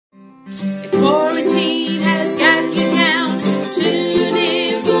If quarantine has got you down, tune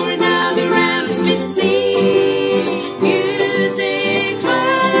in for another round of Missy's Music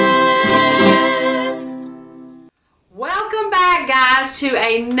Class. Welcome back, guys, to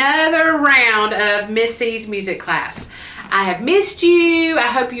another round of Missy's Music Class. I have missed you. I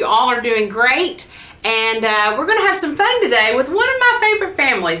hope you all are doing great. And we're going to have some fun today with one of my favorite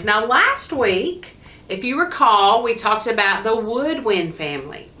families. Now, last week, if you recall, we talked about the woodwind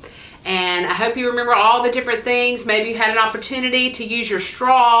family. And I hope you remember all the different things. Maybe you had an opportunity to use your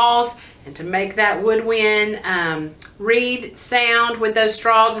straws and to make that woodwind reed sound with those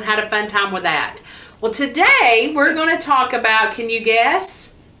straws and had a fun time with that. Well, today we're going to talk about, can you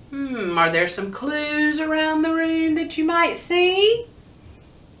guess? Are there some clues around the room that you might see?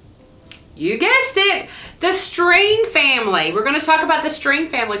 You guessed it, the string family. We're going to talk about the string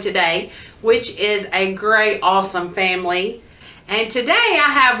family today, which is a great, awesome family. And today I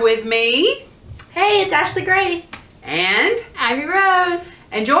have with me... Hey, it's Ashley Grace. And... Ivy Rose.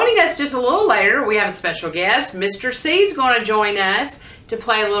 And joining us just a little later, we have a special guest. Mr. C is going to join us to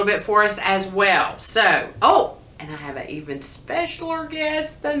play a little bit for us as well. So, oh, and I have an even specialer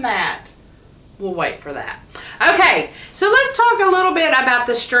guest than that. We'll wait for that. Okay, so let's talk a little bit about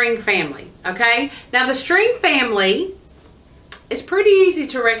the string family, okay? Now, the string family is pretty easy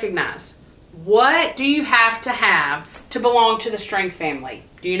to recognize. What do you have to belong to the string family?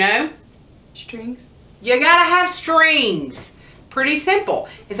 Do you know? Strings. You gotta have strings. Pretty simple.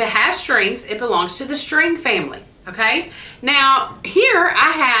 If it has strings, it belongs to the string family, okay? Now, here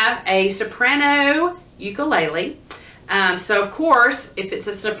I have a soprano ukulele. So, of course, if it's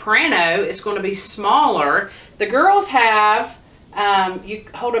a soprano, it's going to be smaller. The girls have, you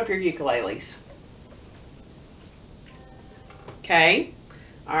hold up your ukuleles. Okay.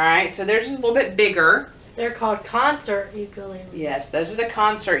 All right. So, theirs is a little bit bigger. They're called concert ukuleles. Yes, those are the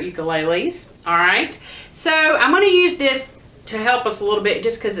concert ukuleles. All right. So, I'm going to use this to help us a little bit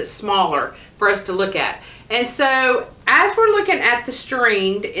just because it's smaller for us to look at. And so, as we're looking at the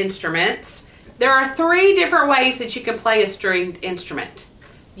stringed instruments, there are 3 different ways that you can play a stringed instrument.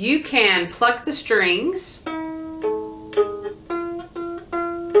 You can pluck the strings.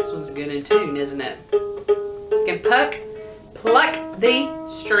 This one's good in tune, isn't it? You can pluck the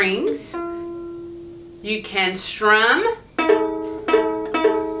strings. You can strum.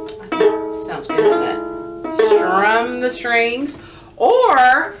 Sounds good, doesn't it? Strum the strings.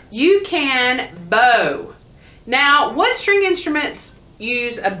 Or you can bow. Now, what string instruments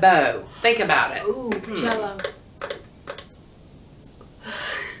use a bow? Think about it. Ooh, cello.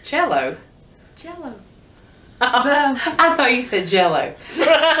 Cello? Cello. I thought you said jello.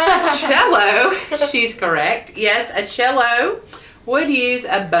 Cello, she's correct. Yes, a cello would use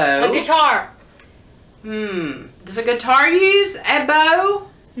a bow. A guitar. Does a guitar use a bow?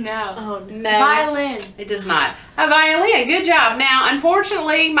 No. Oh, no. Violin. It does not. A violin. Good job. Now,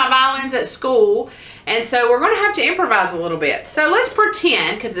 unfortunately, my violin's at school, and so we're going to have to improvise a little bit. So let's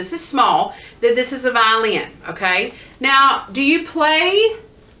pretend, because this is small, that this is a violin, okay? Now, do you play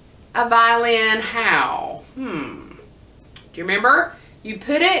a violin how? Do you remember? You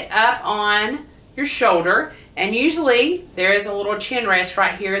put it up on your shoulder, and usually there is a little chin rest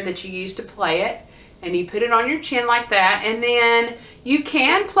right here that you use to play it, and you put it on your chin like that, and then you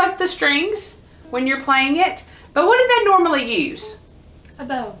can pluck the strings when you're playing it, but what do they normally use? A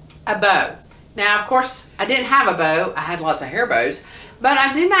bow. A bow. Now, of course, I didn't have a bow. I had lots of hair bows, but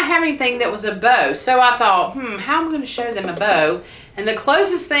I did not have anything that was a bow, so I thought, how am I going to show them a bow? And the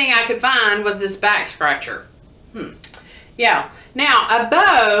closest thing I could find was this back scratcher. Yeah. Now, a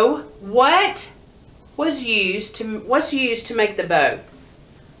bow, what's used to make the bow?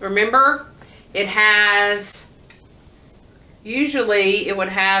 Remember? It has, usually it would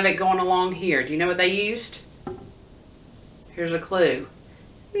have it going along here. Do you know what they used? Here's a clue.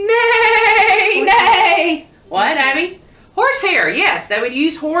 Nay! What, Abby? Horsehair, yes, they would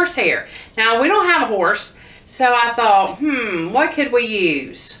use horsehair. Now, we don't have a horse, so I thought, what could we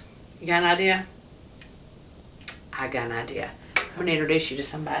use? You got an idea? I got an idea. I'm going to introduce you to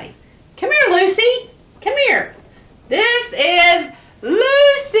somebody. Come here, Lucy. Come here. This is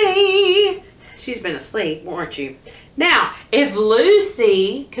Lucy. She's been asleep, weren't you? Now, if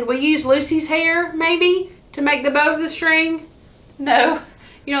Lucy, could we use Lucy's hair, maybe, to make the bow of the string? No?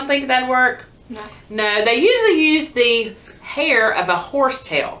 You don't think that'd work? No. No, they usually use the hair of a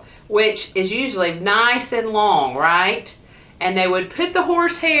horsetail, which is usually nice and long, right? And they would put the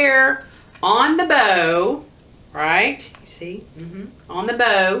horsehair on the bow, right? You see? On the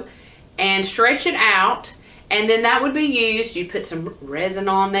bow, and stretch it out, and then that would be used. You put some resin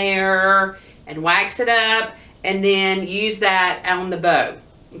on there and wax it up, and then use that on the bow.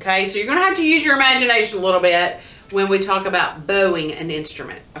 Okay, so you're going to have to use your imagination a little bit when we talk about bowing an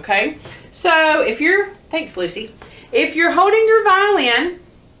instrument. Okay, so if you're, thanks Lucy, if you're holding your violin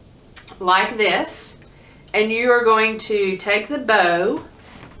like this, and you are going to take the bow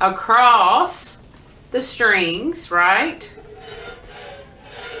across the strings, right?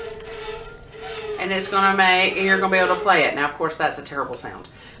 And it's going to make, and you're going to be able to play it. Now, of course, that's a terrible sound.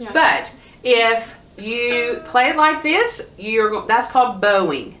 Yeah. But if you play it like this, that's called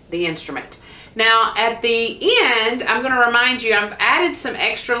bowing the instrument. Now, at the end, I'm going to remind you, I've added some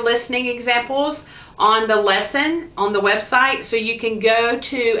extra listening examples on the lesson on the website, so you can go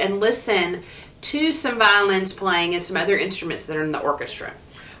to and listen to some violins playing and some other instruments that are in the orchestra.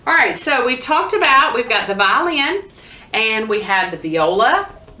 All right, so we've got the violin, and we have the viola.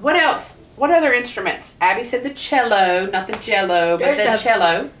 What else? What other instruments? Abby said the cello, not the jello, but the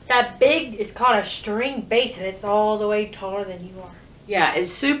cello. That big is called a string bass, and it's all the way taller than you are. Yeah, it's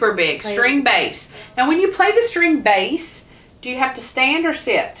super big. String bass. Now, when you play the string bass, do you have to stand or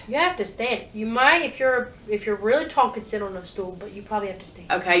sit? You have to stand. You might, if you're really tall, could sit on a stool, but you probably have to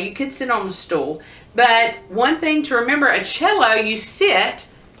stand. Okay, you could sit on a stool. But one thing to remember, a cello, you sit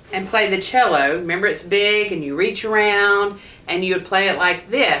and play the cello. Remember, it's big, and you reach around, and you would play it like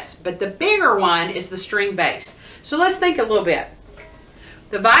this. But the bigger one is the string bass. So let's think a little bit.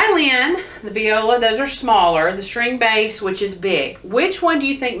 The violin, the viola, those are smaller. The string bass, which is big. Which one do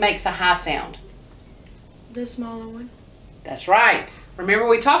you think makes a high sound? The smaller one. That's right. Remember,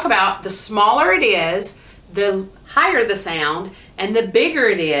 we talk about the smaller it is, the higher the sound, and the bigger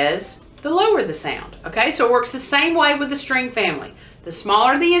it is, the lower the sound. Okay, so it works the same way with the string family. The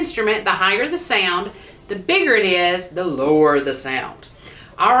smaller the instrument, the higher the sound. The bigger it is, the lower the sound.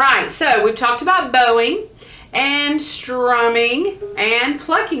 All right, so we've talked about bowing and strumming and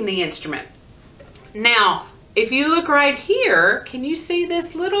plucking the instrument. Now, if you look right here, can you see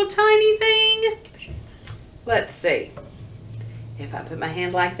this little tiny thing? Let's see. If I put my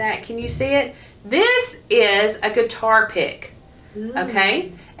hand like that, can you see it? This is a guitar pick. Ooh.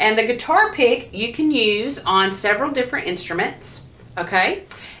 Okay? And the guitar pick you can use on several different instruments. Okay?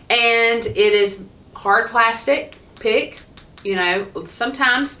 And it is hard plastic pick. You know,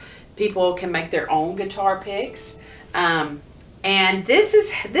 sometimes people can make their own guitar picks. And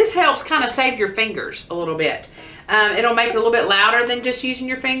this helps kind of save your fingers a little bit. It'll make it a little bit louder than just using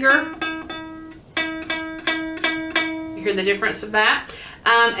your finger. You hear the difference of that?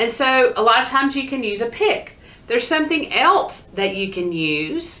 And so a lot of times you can use a pick. There's something else that you can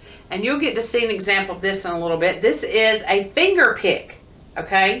use, and you'll get to see an example of this in a little bit. This is a finger pick,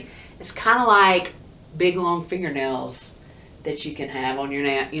 okay? It's kind of like big long fingernails that you can have on your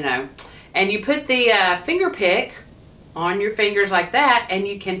nail, you know. And you put the finger pick on your fingers like that, and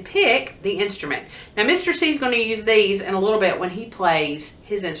you can pick the instrument. Now, Mr. C is going to use these in a little bit when he plays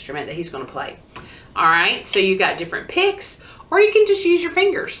his instrument that he's going to play. All right, so you've got different picks, or you can just use your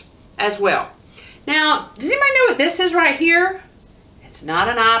fingers as well. Now, does anybody know what this is right here? It's not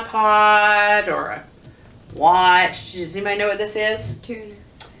an iPod or a watch. Does anybody know what this is? Tuner.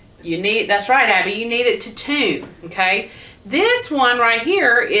 You need, that's right, Abby, you need it to tune, okay? This one right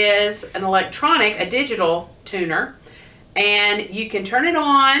here is an electronic, a digital tuner, and you can turn it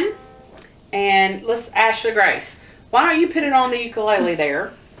on, and let's, Ashley Grace, why don't you put it on the ukulele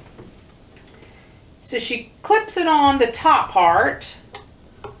there? So she clips it on the top part.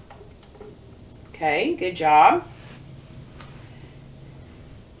 Okay, good job.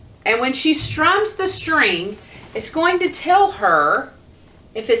 And when she strums the string, it's going to tell her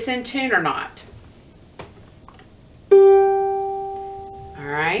if it's in tune or not. All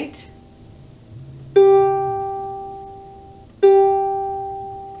right.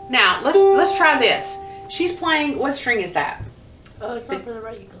 Now, let's try this. She's playing, what string is that? Oh, it's not for the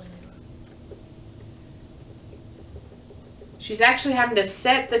right ukulele. She's actually having to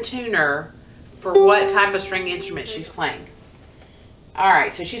set the tuner for what type of string instrument she's playing. All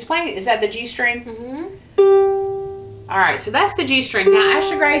right, so she's playing, is that the G string? Mm-hmm. All right, so that's the G string. Now,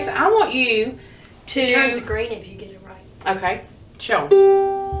 Ashley Grace, I want you to... It turns green if you get it right. Okay, show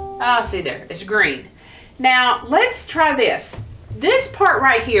them. Ah, see there, it's green. Now, let's try this. This part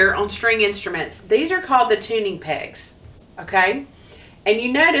right here on string instruments, these are called the tuning pegs, okay? And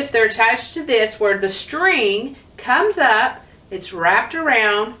you notice they're attached to this where the string comes up, it's wrapped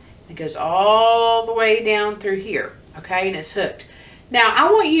around, it goes all the way down through here, okay, and it's hooked. Now,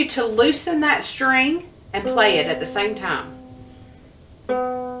 I want you to loosen that string and play it at the same time.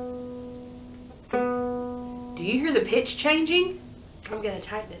 Do you hear the pitch changing? I'm going to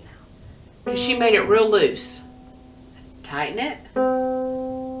tighten it now. Because she made it real loose. Tighten it.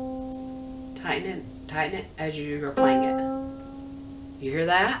 Tighten it. Tighten it as you are playing it. You hear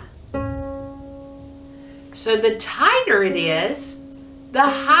that? So the tighter it is, the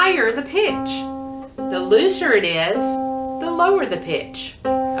higher the pitch. The looser it is, the lower the pitch.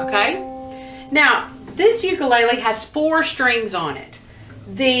 Okay? Now, this ukulele has 4 strings on it.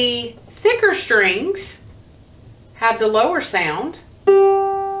 The thicker strings have the lower sound.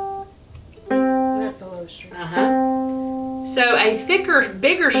 That's the low string. So a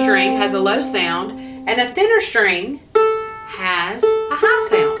bigger string has a low sound, and a thinner string has a high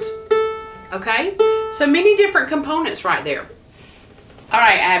sound. Okay? So many different components right there. All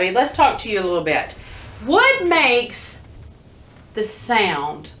right, Abby, let's talk to you a little bit. What makes the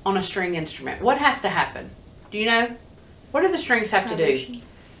sound on a string instrument? What has to happen? Do you know? What do the strings have to do?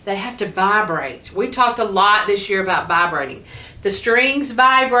 They have to vibrate. We talked a lot this year about vibrating. The strings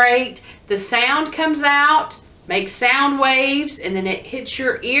vibrate, the sound comes out, makes sound waves, and then it hits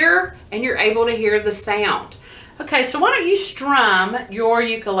your ear and you're able to hear the sound. Okay, so why don't you strum your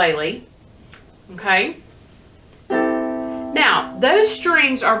ukulele? Okay. Now, those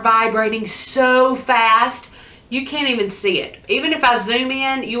strings are vibrating so fast, you can't even see it. Even if I zoom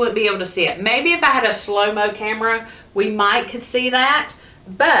in, you wouldn't be able to see it. Maybe if I had a slow-mo camera, we might could see that,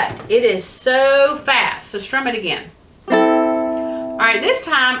 but it is so fast. So strum it again. All right, this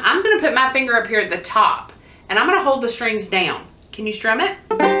time, I'm gonna put my finger up here at the top, and I'm gonna hold the strings down. Can you strum it?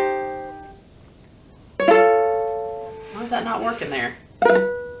 Why is that not working there?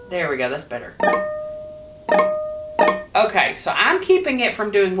 There we go, that's better. Okay, so I'm keeping it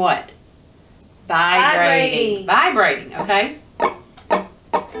from doing what? Vibrating. Vibrating, okay?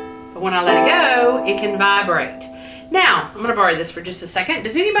 But when I let it go, it can vibrate. Now, I'm going to borrow this for just a second.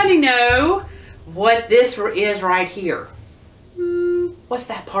 Does anybody know what this is right here? What's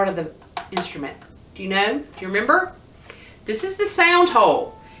that part of the instrument? Do you know? Do you remember? This is the sound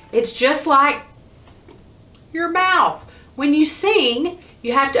hole. It's just like your mouth. When you sing,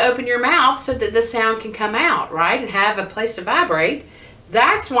 you have to open your mouth so that the sound can come out, right? And have a place to vibrate.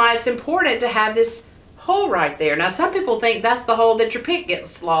 That's why it's important to have this hole right there. Now, some people think that's the hole that your pick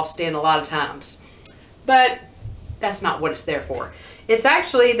gets lost in a lot of times. But that's not what it's there for. It's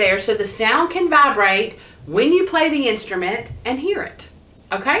actually there so the sound can vibrate when you play the instrument and hear it.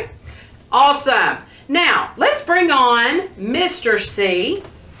 Okay? Awesome. Now, let's bring on Mr. C.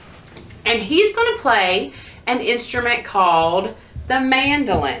 And he's going to play an instrument called the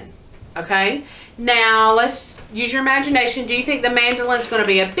mandolin. Okay? Now, let's use your imagination. Do you think the mandolin is going to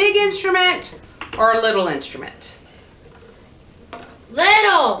be a big instrument or a little instrument?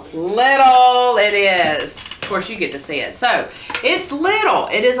 Little. Little it is. Of course, you get to see it. So, it's little.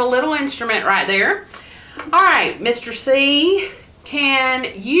 It is a little instrument right there. All right, Mr. C, can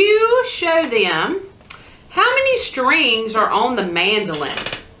you show them how many strings are on the mandolin?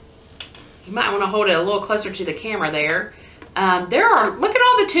 You might want to hold it a little closer to the camera there. Look at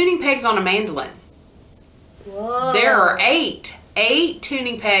all the tuning pegs on a mandolin. Whoa. There are 8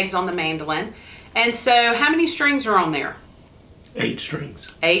 tuning pegs on the mandolin. And so how many strings are on there? 8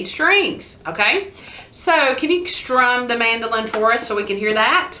 strings. 8 strings, okay? So can you strum the mandolin for us so we can hear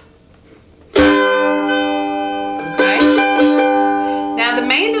that? Okay. Now the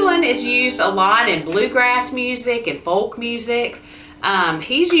mandolin is used a lot in bluegrass music and folk music.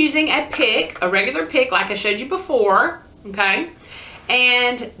 He's using a pick, a regular pick like I showed you before, okay?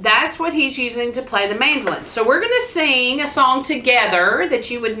 And that's what he's using to play the mandolin. So we're going to sing a song together that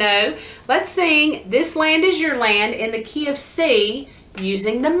you would know. Let's sing This Land Is Your Land in the key of C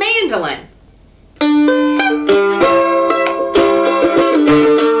using the mandolin.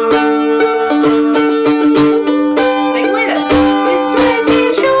 Sing with us. This land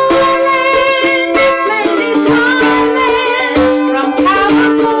is your land, this land is my land, from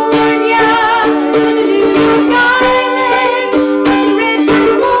California to the New York Island, from the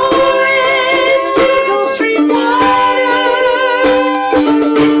Redwood Forest to the Gulf Stream waters.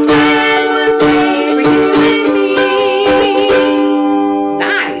 This land was made for you and me.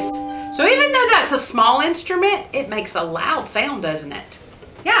 Nice. So even though that's a small instrument, it makes a loud sound, doesn't it?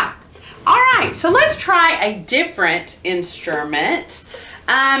 Yeah. All right, so let's try a different instrument.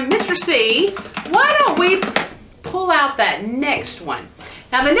 Mr. C, why don't we pull out that next one?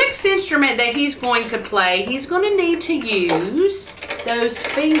 Now, the next instrument that he's going to play, he's going to need to use those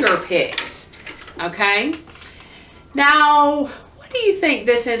finger picks, okay? Now, what do you think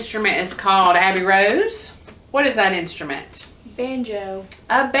this instrument is called, Abby Rose? What is that instrument? Banjo.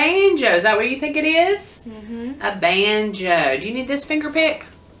 A banjo. Is that what you think it is? Mm-hmm. A banjo. Do you need this finger pick?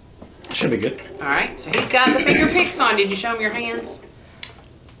 Should be good. All right, so he's got the finger picks on. Did you show him your hands?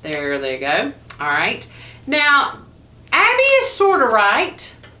 There you go. All right. Now, Abby is sort of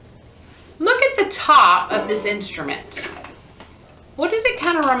right. Look at the top of this instrument. What does it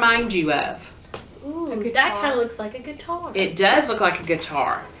kind of remind you of? Ooh, that kind of looks like a guitar. It does look like a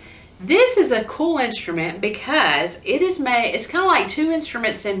guitar. This is a cool instrument because it is made, it's kind of like two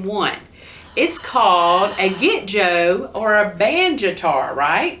instruments in one. It's called a gitjo or a banjitar,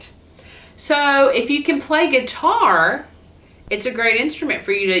 right? So if you can play guitar, it's a great instrument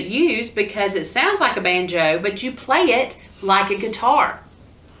for you to use because it sounds like a banjo, but you play it like a guitar.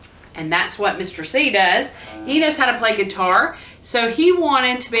 And that's what Mr. C does. He knows how to play guitar. So he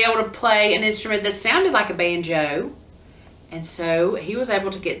wanted to be able to play an instrument that sounded like a banjo. And so he was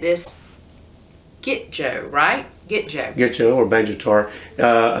able to get this gitjo, right? Gitjo. Gitjo or banjitar.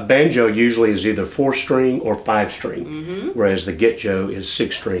 A banjo usually is either 4-string or 5-string, whereas the gitjo is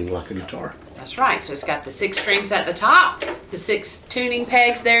 6-string like a guitar. That's right. So it's got the 6 strings at the top, the 6 tuning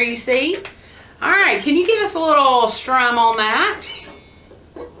pegs there you see. All right, can you give us a little strum on that?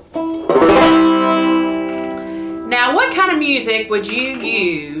 Now, what kind of music would you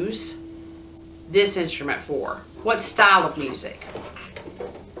use this instrument for? What style of music?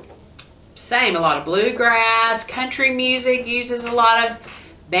 Same, a lot of bluegrass, country music uses a lot of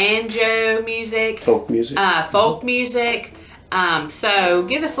banjo music. Folk music. Folk music. So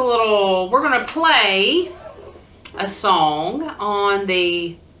give us a little, we're going to play a song on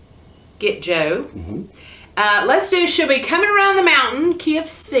the gitjo. Let's do She'll Be Coming Around the Mountain, key of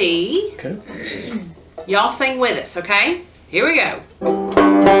C. Okay. Y'all sing with us, okay? Here we go.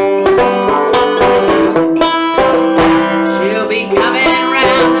 She'll be coming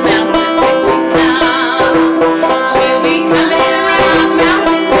around the mountain when she comes. She'll be coming around the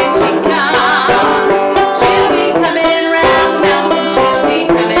mountain when she comes. She'll be coming around the mountain. She'll be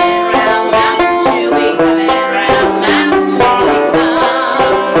coming around the mountain. She'll be coming around the mountain when she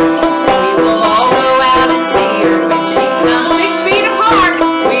comes. We will all go out and see her when she comes 6 feet apart.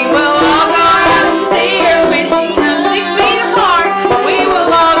 We will all go out and see her when she comes 6 feet apart. We will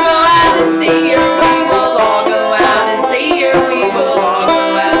all go out and see her. We will all go out and see her. We will all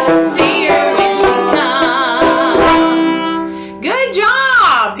go out and see her when she comes. Good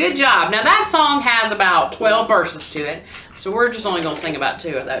job. Good job. Now that song has about 12 verses to it, so we're just only going to sing about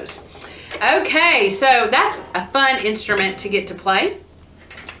 2 of those. Okay, so that's a fun instrument to get to play.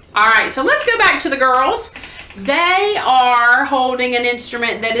 All right, so let's go back to the girls. They are holding an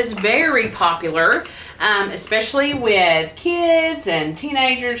instrument that is very popular, especially with kids and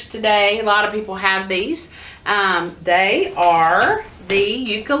teenagers today. A lot of people have these. They are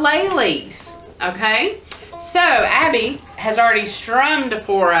the ukuleles, okay? So Abby has already strummed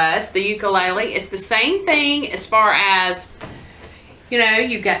for us the ukulele. It's the same thing as far as, you know,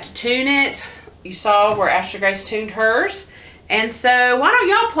 you've got to tune it. You saw where Ashley Grace tuned hers. And so why don't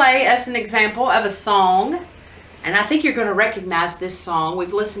y'all play us an example of a song? And I think you're going to recognize this song.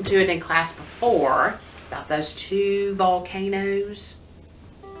 We've listened to it in class before about those 2 volcanoes.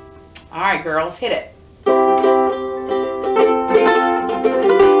 All right, girls, hit it.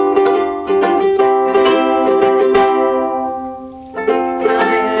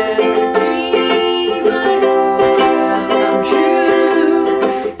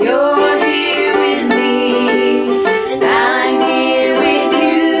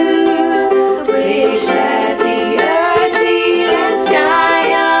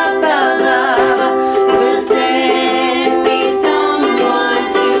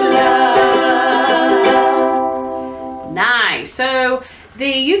 So the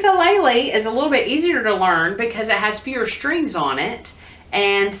ukulele is a little bit easier to learn because it has fewer strings on it,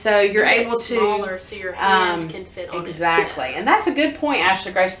 and so you're able to smaller, so your hand can fit on exactly. And that's a good point,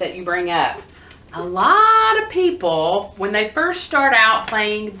 Ashley Grace, that you bring up. A lot of people, when they first start out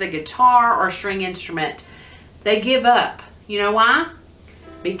playing the guitar or string instrument, they give up. You know why?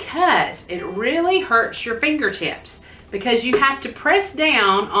 Because it really hurts your fingertips, because you have to press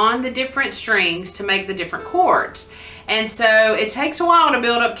down on the different strings to make the different chords. And so it takes a while to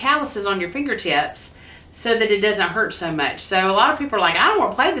build up calluses on your fingertips so that it doesn't hurt so much. So a lot of people are like, I don't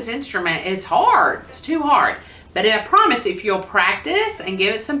want to play this instrument. It's hard. It's too hard. But I promise, if you'll practice and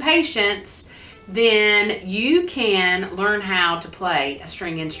give it some patience, then you can learn how to play a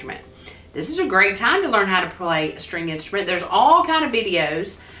string instrument. This is a great time to learn how to play a string instrument. There's all kind of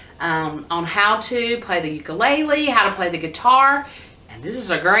videos on how to play the ukulele, how to play the guitar. And this is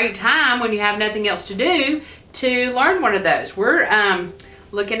a great time when you have nothing else to do to learn one of those. We're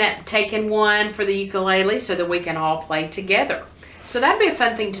looking at taking one for the ukulele so that we can all play together. So that'd be a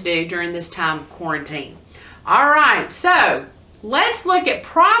fun thing to do during this time of quarantine. All right, so let's look at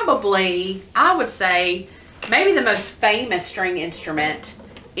probably, I would say, maybe the most famous string instrument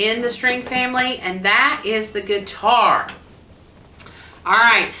in the string family, and that is the guitar. All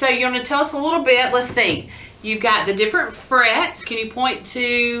right, so you want to tell us a little bit. Let's see. You've got the different frets. Can you point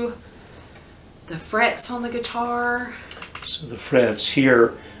to the frets on the guitar? So the frets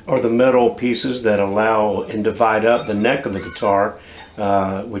here are the metal pieces that allow and divide up the neck of the guitar,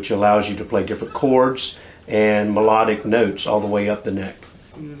 which allows you to play different chords and melodic notes all the way up the neck.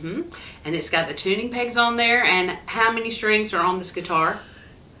 Mm-hmm. And it's got the tuning pegs on there. And how many strings are on this guitar?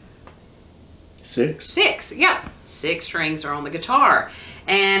 6. 6. Yep. 6 strings are on the guitar.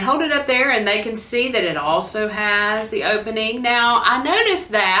 And hold it up there and they can see that it also has the opening. Now, I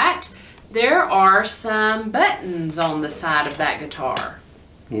noticed that there are some buttons on the side of that guitar.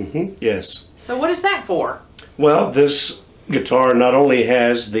 Mm-hmm. Yes. So what is that for? Well, this guitar not only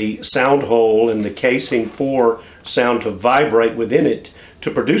has the sound hole and the casing for sound to vibrate within it to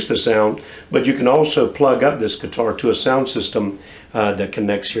produce the sound, but you can also plug up this guitar to a sound system that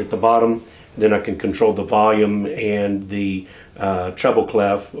connects here at the bottom. Then I can control the volume and the treble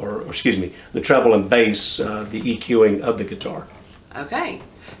clef, or excuse me, the treble and bass, the EQing of the guitar. Okay,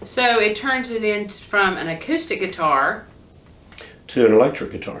 so it turns it in from an acoustic guitar to an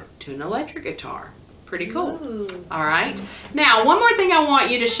electric guitar. To an electric guitar. Pretty cool. Ooh. All right. Now, one more thing I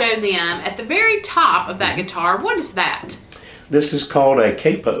want you to show them. At the very top of that guitar, what is that? This is called a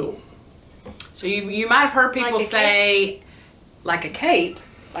capo. So you might have heard people Like a say, like a cape,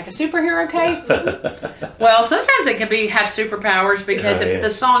 like a superhero cape. Well, sometimes it can have superpowers because if the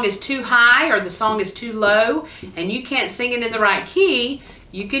song is too high or the song is too low and you can't sing it in the right key,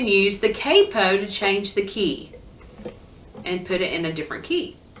 you can use the capo to change the key and put it in a different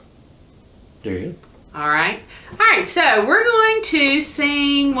key. There you go. All right. All right, so we're going to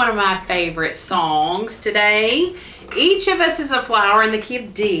sing one of my favorite songs today. Each of Us is a Flower in the key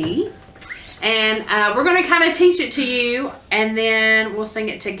of D. And we're going to kind of teach it to you, and then we'll sing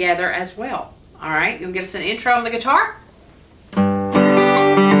it together as well. All right, you'll give us an intro on the guitar?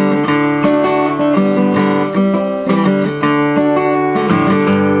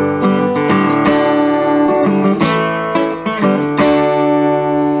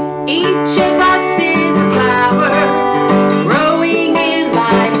 Each of us is a flower growing in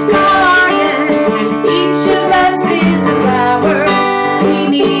life's garden. Each of us is a flower. We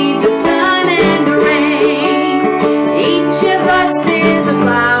need the sun and the rain. Each of us is a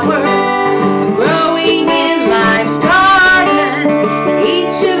flower growing in life's garden.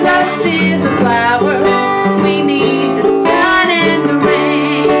 Each of us is a flower. We need the sun and the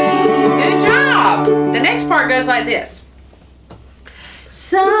rain. Good job. The next part goes like this.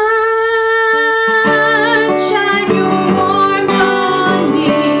 Sunshine, your warmth on me.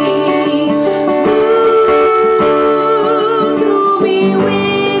 Ooh, cool me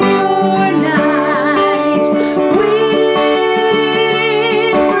with your light. Wind,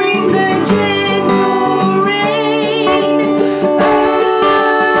 bring the gentle rain.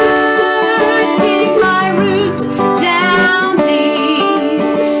 Earth, dig my roots down deep.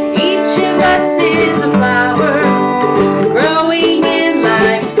 Each of us is a flower growing in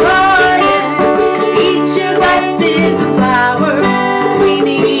life's garden. Each of us is a flower. We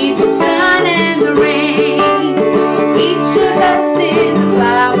need the sun and the rain. Each of us is a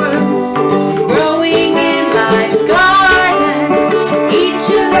flower growing in life's garden. Each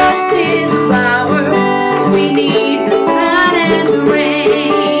of us is a flower. We need the sun and the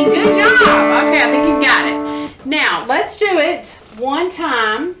rain. Good job. Okay, I think you've got it. Now, let's do it one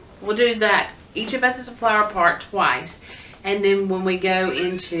time. We'll do that. Each of us is a flower part twice. And then when we go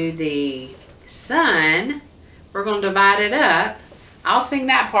into the sun, we're going to divide it up. I'll sing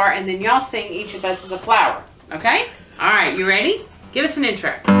that part, and then y'all sing Each of Us is a Flower. Okay? All right, you ready? Give us an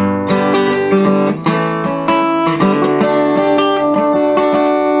intro.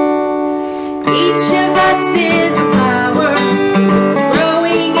 Each of us is a flower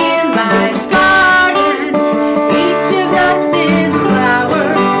growing in life's garden. Each of us is a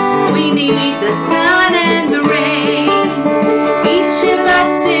flower. We need the sun and the rain. Each of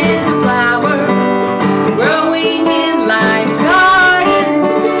us is a flower growing in life's garden.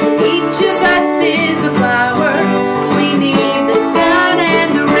 Each of us is a flower. We need the sun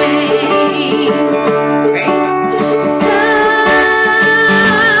and the rain. Ready?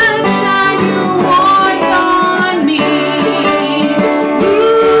 Sunshine, your warmth on me.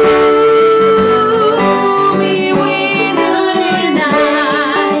 Ooh, me with the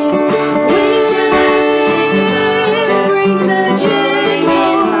night. Wind,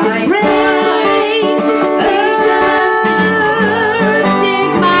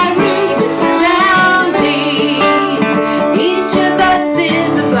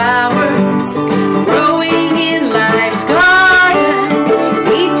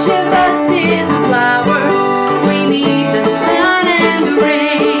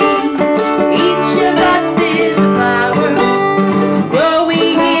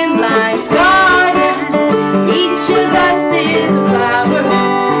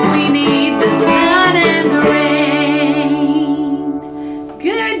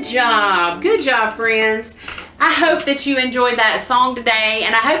 my friends. I hope that you enjoyed that song today,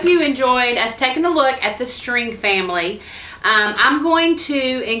 and I hope you enjoyed us taking a look at the string family. I'm going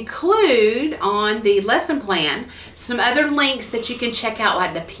to include on the lesson plan some other links that you can check out,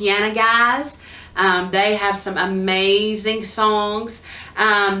 like the Piano Guys. They have some amazing songs.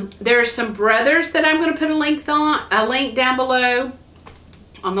 There are some brothers that I'm going to put a link down below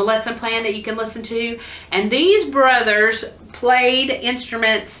on the lesson plan that you can listen to. And these brothers played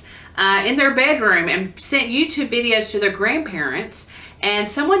instruments in their bedroom and sent YouTube videos to their grandparents, and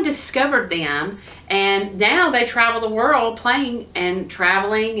someone discovered them, and now they travel the world playing and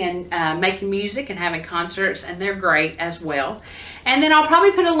traveling and making music and having concerts, and they're great as well. And then I'll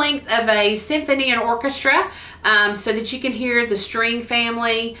probably put a link of a symphony and orchestra so that you can hear the string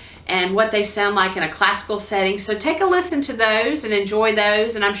family and what they sound like in a classical setting. So take a listen to those and enjoy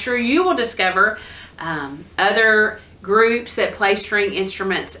those, and I'm sure you will discover other groups that play string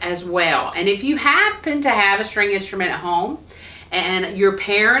instruments as well. And if you happen to have a string instrument at home and your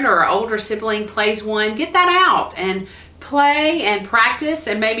parent or older sibling plays one, get that out and play and practice,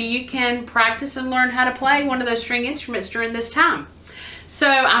 and maybe you can practice and learn how to play one of those string instruments during this time. So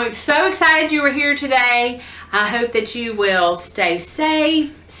I'm so excited you were here today. I hope that you will stay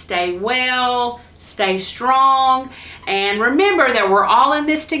safe, stay well, stay strong, and remember that we're all in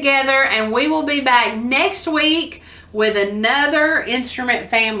this together, and we will be back next week with another instrument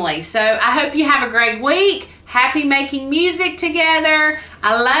family. So I hope you have a great week. Happy making music together.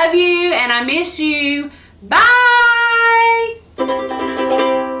 I love you and I miss you. Bye.